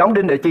chịu đóng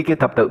đinh ở trên cây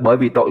thập tự bởi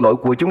vì tội lỗi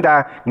của chúng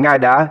ta. Ngài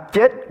đã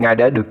chết, Ngài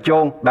đã được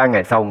chôn, 3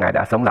 ngày sau Ngài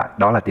đã sống lại.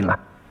 Đó là tin lành.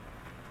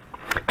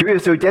 Chúa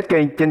Giêsu chết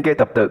trên cây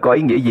thập tự có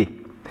ý nghĩa gì?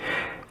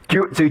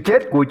 Sự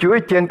chết của Chúa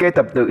trên cây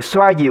thập tự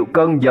xoa dịu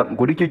cơn giận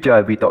của Đức Chúa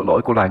Trời vì tội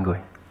lỗi của loài người.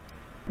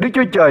 Đức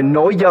Chúa Trời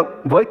nổi giận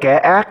với kẻ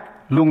ác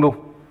luôn luôn.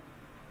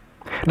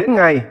 Đến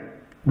ngày,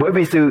 bởi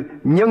vì sự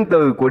nhân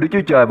từ của Đức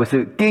Chúa Trời và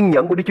sự kiên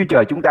nhẫn của Đức Chúa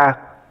Trời, chúng ta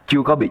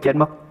chưa có bị chết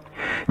mất.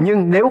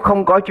 Nhưng nếu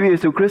không có Chúa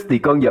Jêsus-Christ thì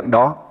cơn giận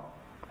đó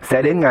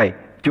sẽ đến ngày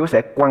Chúa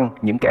sẽ quăng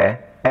những kẻ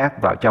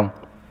ác vào trong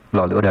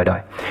lò lửa đời đời.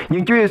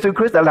 Nhưng Chúa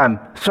Jêsus-Christ đã làm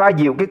xoa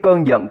dịu cái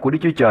cơn giận của Đức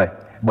Chúa Trời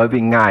bởi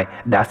vì Ngài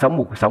đã sống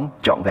một cuộc sống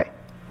trọn vẹn.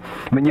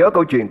 Mình nhớ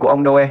câu chuyện của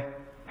ông Noe,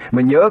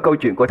 mình nhớ câu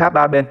chuyện của tháp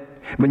Ba Bên,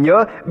 mình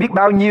nhớ biết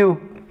bao nhiêu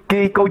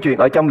cái câu chuyện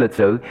ở trong lịch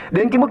sử,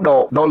 đến cái mức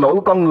độ tội lỗi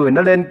của con người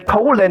nó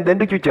thấu lên đến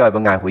Đức Chúa Trời và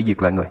Ngài hủy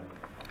diệt loài người.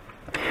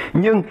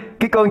 Nhưng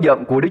cái cơn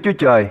giận của Đức Chúa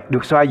Trời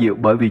được xoa dịu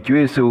bởi vì Chúa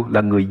Giêsu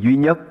là người duy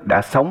nhất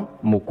đã sống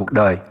một cuộc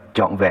đời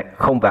trọn vẹn,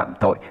 không phạm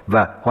tội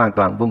và hoàn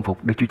toàn vâng phục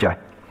Đức Chúa Trời.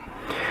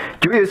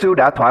 Chúa Giêsu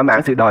đã thỏa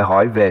mãn sự đòi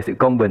hỏi về sự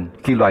công bình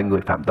khi loài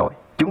người phạm tội.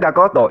 Chúng ta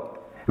có tội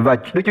và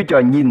Đức Chúa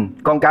Trời nhìn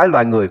con cái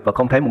loài người và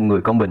không thấy một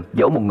người công bình,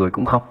 dẫu một người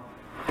cũng không.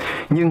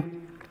 Nhưng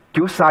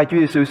Chúa sai Chúa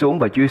Giêsu xuống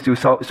và Chúa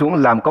Giêsu xuống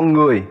làm con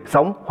người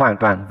sống hoàn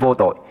toàn vô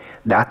tội,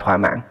 đã thỏa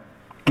mãn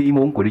cái ý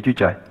muốn của Đức Chúa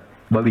Trời.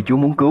 Bởi vì Chúa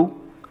muốn cứu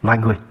loài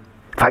người.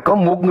 Phải có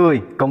một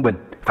người công bình,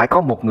 phải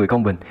có một người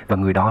công bình và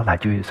người đó là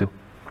Chúa Giêsu.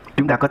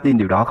 Chúng ta có tin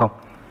điều đó không?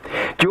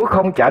 Chúa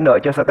không trả nợ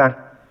cho Satan.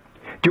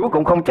 Chúa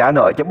cũng không trả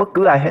nợ cho bất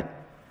cứ ai hết,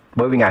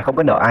 bởi vì Ngài không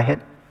có nợ ai hết.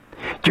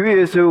 Chúa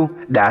Giêsu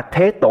đã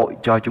thế tội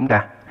cho chúng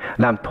ta,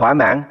 làm thỏa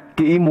mãn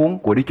cái ý muốn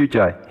của Đức Chúa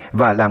Trời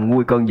và làm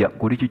nguôi cơn giận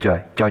của Đức Chúa Trời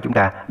cho chúng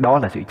ta. Đó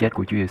là sự chết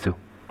của Chúa Giêsu.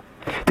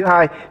 Thứ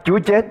hai, Chúa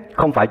chết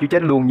không phải Chúa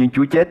chết luôn, nhưng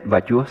Chúa chết và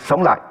Chúa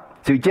sống lại.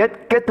 Sự chết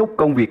kết thúc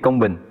công việc công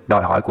bình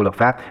đòi hỏi của luật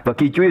pháp. Và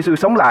khi Chúa Giêsu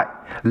sống lại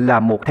là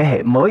một thế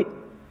hệ mới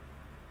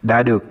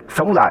đã được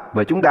sống lại,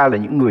 và chúng ta là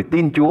những người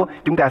tin Chúa,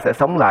 chúng ta sẽ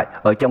sống lại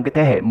ở trong cái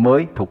thế hệ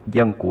mới thuộc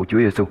dân của Chúa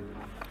Giêsu.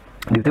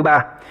 Điều thứ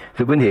ba,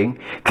 sự vinh hiển.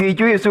 Khi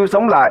Chúa Giêsu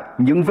sống lại,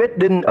 những vết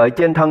đinh ở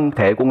trên thân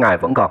thể của Ngài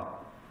vẫn còn.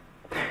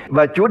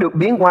 Và Chúa được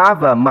biến hóa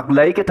và mặc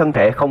lấy cái thân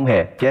thể không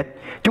hề chết.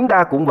 Chúng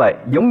ta cũng vậy,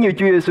 giống như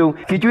Chúa Giêsu.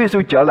 Khi Chúa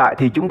Giêsu trở lại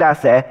thì chúng ta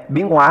sẽ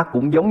biến hóa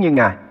cũng giống như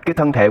Ngài. Cái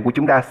thân thể của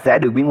chúng ta sẽ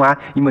được biến hóa,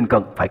 nhưng mình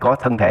cần phải có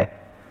thân thể.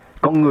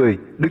 Con người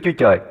Đức Chúa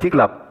Trời thiết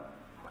lập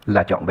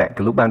là trọn vẹn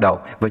từ lúc ban đầu,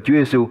 và Chúa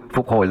Giêsu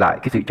phục hồi lại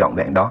cái sự trọn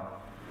vẹn đó.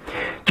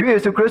 Chúa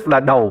Jêsus-Christ là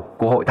đầu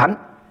của hội thánh.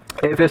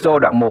 Ê-phê-sô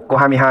đoạn 1 câu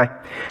 22.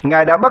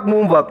 Ngài đã bắt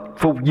muôn vật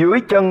phục dưới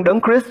chân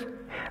đấng Christ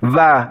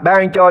và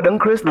ban cho đấng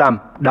Christ làm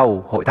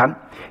đầu hội thánh.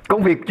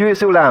 Công việc Chúa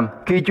Giêsu làm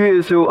khi Chúa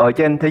Giêsu ở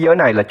trên thế giới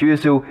này là Chúa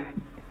Giêsu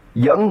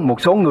dẫn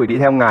một số người đi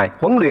theo Ngài,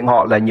 huấn luyện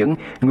họ là những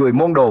người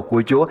môn đồ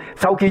của Chúa.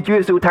 Sau khi Chúa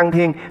Giêsu thăng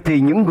thiên thì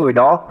những người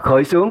đó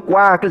khởi xướng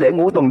qua cái lễ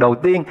ngũ tuần đầu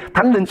tiên,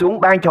 Thánh Linh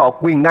xuống ban cho họ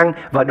quyền năng,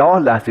 và đó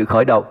là sự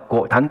khởi đầu của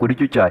hội thánh của Đức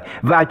Chúa Trời.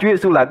 Và Chúa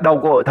Giêsu là đầu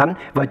của hội thánh,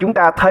 và chúng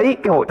ta thấy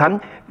cái hội thánh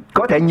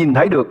có thể nhìn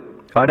thấy được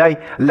ở đây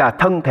là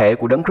thân thể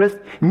của đấng Christ.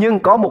 Nhưng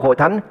có một hội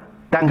thánh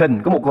tàng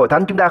hình, có một hội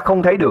thánh chúng ta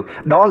không thấy được,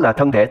 đó là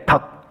thân thể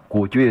thật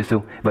của Chúa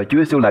Giêsu, và Chúa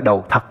Giêsu là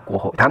đầu thật của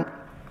hội thánh.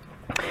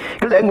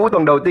 Cái lễ ngũ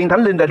tuần đầu tiên,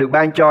 Thánh Linh đã được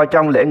ban cho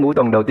trong lễ ngũ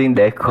tuần đầu tiên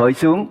để khởi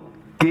xướng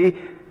cái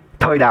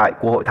thời đại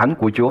của hội thánh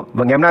của Chúa.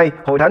 Và ngày hôm nay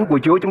hội thánh của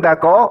Chúa chúng ta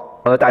có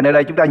ở tại nơi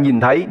đây, chúng ta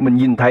mình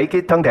nhìn thấy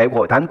cái thân thể của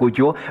hội thánh của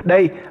Chúa.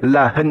 Đây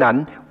là hình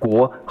ảnh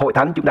của hội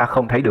thánh chúng ta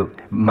không thấy được,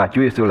 mà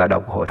Chúa Giêsu là đầu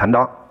của hội thánh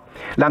đó.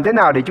 Làm thế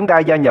nào để chúng ta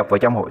gia nhập vào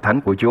trong hội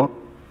thánh của Chúa?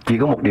 Chỉ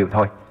có một điều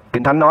thôi.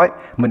 Kinh Thánh nói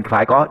mình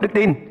phải có đức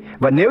tin.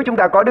 Và nếu chúng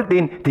ta có đức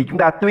tin thì chúng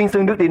ta tuyên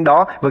xưng đức tin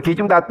đó. Và khi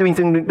chúng ta tuyên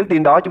xưng đức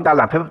tin đó, chúng ta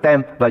làm phép báp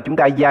têm và chúng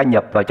ta gia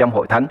nhập vào trong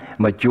hội thánh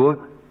mà Chúa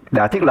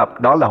đã thiết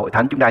lập. Đó là hội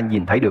thánh chúng ta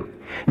nhìn thấy được.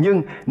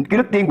 Nhưng cái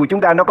đức tin của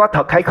chúng ta nó có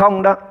thật hay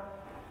không đó,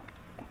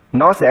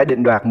 nó sẽ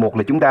định đoạt một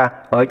là chúng ta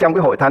ở trong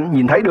cái hội thánh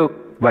nhìn thấy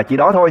được và chỉ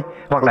đó thôi,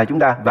 hoặc là chúng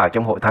ta vào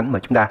trong hội thánh mà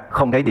chúng ta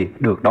không thấy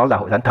được. Đó là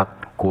hội thánh thật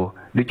của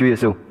Đức Chúa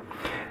Giêsu.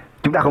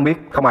 Chúng ta không biết,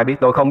 không ai biết,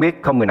 tôi không biết,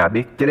 không người nào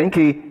biết, cho đến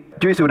khi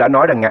Chúa Giêsu đã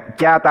nói rằng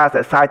Cha ta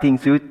sẽ sai thiên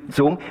sứ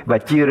xuống và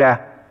chia ra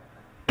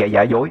kẻ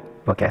giả dối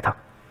và kẻ thật.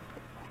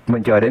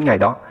 Mình chờ đến ngày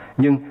đó,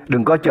 nhưng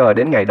đừng có chờ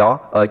đến ngày đó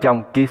ở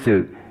trong cái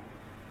sự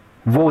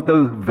vô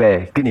tư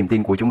về cái niềm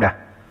tin của chúng ta.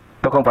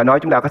 Tôi không phải nói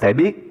chúng ta có thể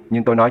biết,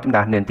 nhưng tôi nói chúng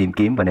ta nên tìm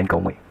kiếm và nên cầu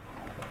nguyện.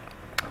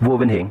 Vua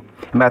vinh hiển.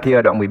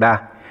 Ma-thi-ơ đoạn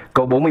 13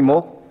 câu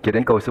 41 cho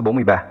đến câu số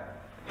 43.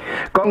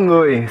 Con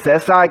người sẽ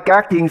sai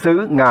các thiên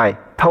sứ Ngài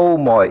thâu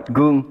mọi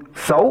gương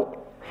xấu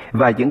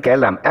và những kẻ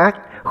làm ác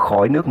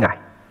khỏi nước Ngài.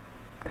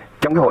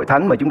 Trong cái hội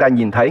thánh mà chúng ta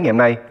nhìn thấy ngày hôm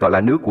nay gọi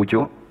là nước của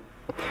Chúa,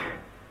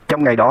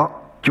 trong ngày đó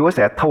Chúa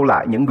sẽ thâu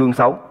lại những gương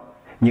xấu,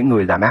 những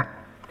người làm ác,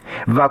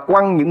 và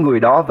quăng những người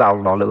đó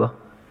vào lò lửa.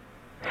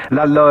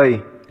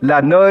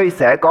 Là nơi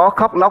sẽ có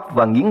khóc lóc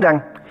và nghiến răng.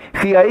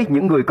 Khi ấy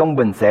những người công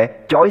bình sẽ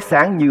chói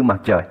sáng như mặt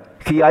trời.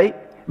 Khi ấy,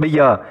 bây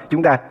giờ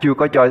chúng ta chưa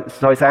có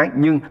soi sáng,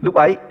 nhưng lúc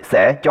ấy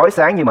sẽ chói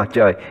sáng như mặt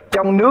trời.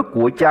 Trong nước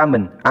của Cha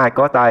mình, ai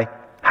có tai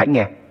hãy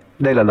nghe.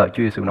 Đây là lời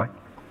Chúa Giêsu nói.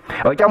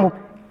 Ở trong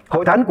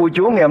hội thánh của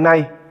Chúa ngày hôm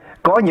nay,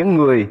 có những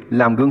người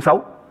làm gương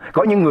xấu,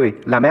 có những người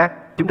làm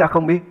ác, chúng ta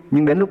không biết,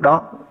 nhưng đến lúc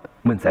đó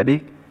mình sẽ biết.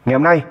 Ngày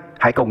hôm nay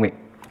hãy cầu nguyện,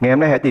 ngày hôm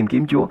nay hãy tìm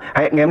kiếm Chúa,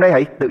 ngày hôm nay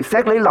hãy tự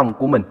xét lấy lòng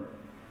của mình,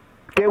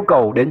 kêu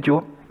cầu đến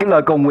Chúa. Cái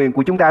lời cầu nguyện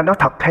của chúng ta nó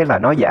thật hay là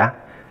nó giả?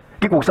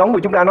 Cái cuộc sống của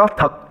chúng ta nó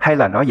thật hay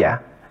là nó giả?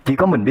 Chỉ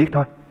có mình biết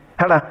thôi.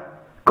 Hay là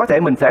có thể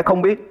mình sẽ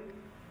không biết.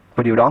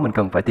 Và điều đó mình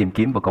cần phải tìm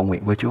kiếm và cầu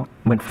nguyện với Chúa.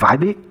 Mình phải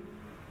biết.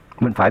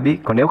 Mình phải biết.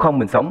 Còn nếu không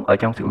mình sống ở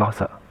trong sự lo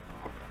sợ.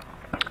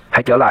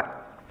 Hãy trở lại.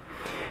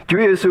 Chúa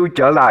Giêsu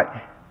trở lại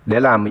để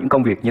làm những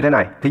công việc như thế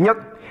này. Thứ nhất,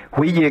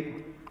 hủy diệt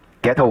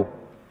kẻ thù.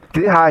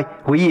 Thứ hai,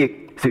 hủy diệt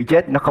sự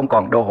chết nó không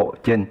còn đô hộ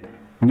trên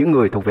những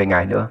người thuộc về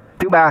Ngài nữa.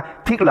 Thứ ba,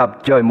 thiết lập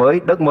trời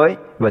mới, đất mới.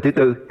 Và thứ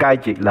tư, cai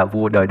trị là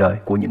vua đời đời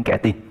của những kẻ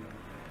tin.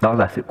 Đó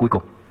là sự cuối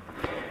cùng.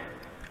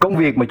 Công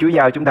việc mà Chúa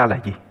giao chúng ta là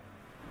gì?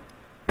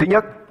 Thứ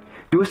nhất,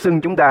 Chúa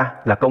xưng chúng ta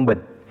là công bình.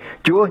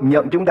 Chúa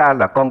nhận chúng ta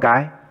là con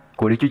cái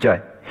của Đức Chúa Trời.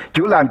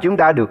 Chúa làm chúng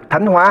ta được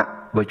thánh hóa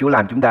và Chúa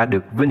làm chúng ta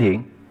được vinh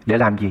hiển. Để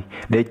làm gì?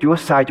 Để Chúa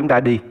sai chúng ta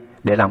đi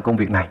để làm công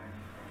việc này.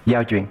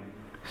 Giao truyền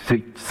sự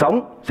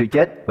sống, sự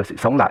chết và sự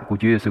sống lại của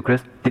Chúa Jêsus-Christ,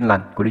 tin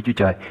lành của Đức Chúa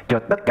Trời cho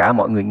tất cả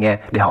mọi người nghe,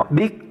 để họ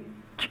biết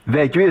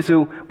về Chúa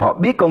Giêsu, họ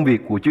biết công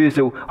việc của Chúa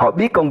Giêsu, họ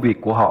biết công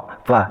việc của họ,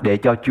 và để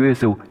cho Chúa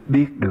Giêsu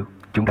biết được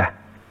chúng ta.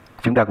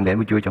 Chúng ta cùng đến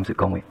với Chúa trong sự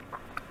cầu nguyện.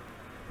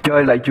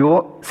 Trời lạy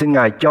Chúa, xin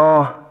Ngài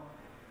cho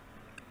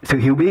sự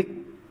hiểu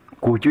biết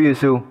của Chúa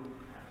Giêsu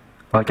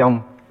ở trong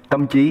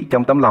tâm trí,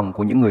 trong tấm lòng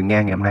của những người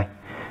nghe ngày hôm nay.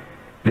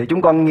 Để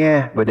chúng con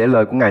nghe và để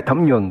lời của Ngài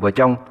thấm nhuần vào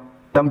trong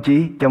tâm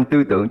trí, trong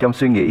tư tưởng, trong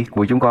suy nghĩ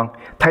của chúng con,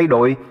 thay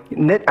đổi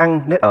nết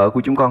ăn, nết ở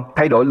của chúng con,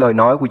 thay đổi lời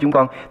nói của chúng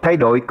con, thay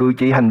đổi cử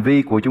chỉ hành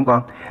vi của chúng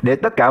con, để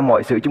tất cả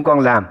mọi sự chúng con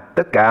làm,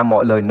 tất cả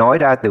mọi lời nói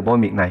ra từ môi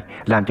miệng này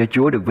làm cho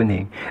Chúa được vinh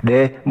hiển.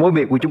 Để môi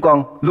miệng của chúng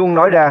con luôn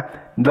nói ra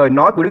lời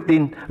nói của đức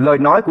tin, lời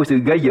nói của sự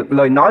gây dựng,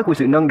 lời nói của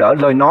sự nâng đỡ,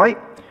 lời nói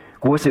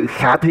của sự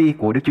khả thi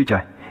của Đức Chúa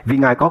Trời. Vì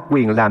Ngài có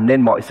quyền làm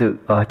nên mọi sự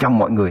ở trong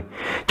mọi người.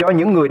 Cho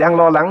những người đang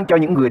lo lắng, cho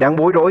những người đang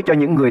bối rối, cho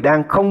những người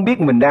đang không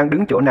biết mình đang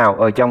đứng chỗ nào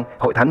ở trong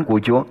hội thánh của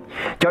Chúa.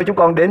 Cho chúng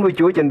con đến với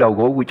Chúa trên đầu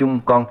gối của chúng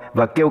con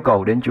và kêu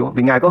cầu đến Chúa.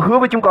 Vì Ngài có hứa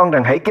với chúng con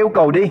rằng hãy kêu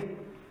cầu đi.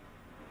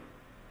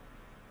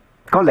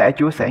 Có lẽ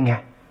Chúa sẽ nghe.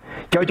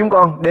 Cho chúng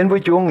con đến với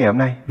Chúa ngày hôm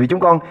nay. Vì chúng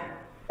con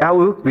ao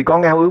ước, vì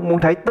con ao ước muốn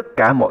thấy tất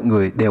cả mọi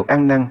người đều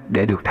ăn năn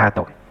để được tha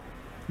tội.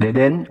 Để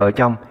đến ở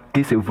trong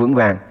cái sự vững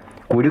vàng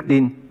của đức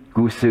tin,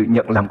 của sự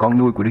nhận làm con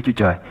nuôi của Đức Chúa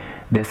Trời,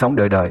 để sống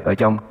đời đời ở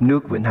trong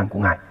nước vĩnh hằng của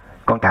Ngài.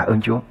 Con tạ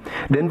ơn Chúa.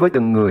 Đến với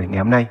từng người ngày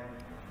hôm nay,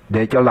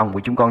 để cho lòng của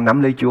chúng con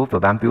nắm lấy Chúa và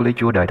bám víu lấy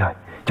Chúa đời đời.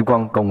 Chúng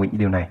con cầu nguyện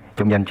điều này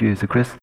trong danh Chúa Jesus-Christ.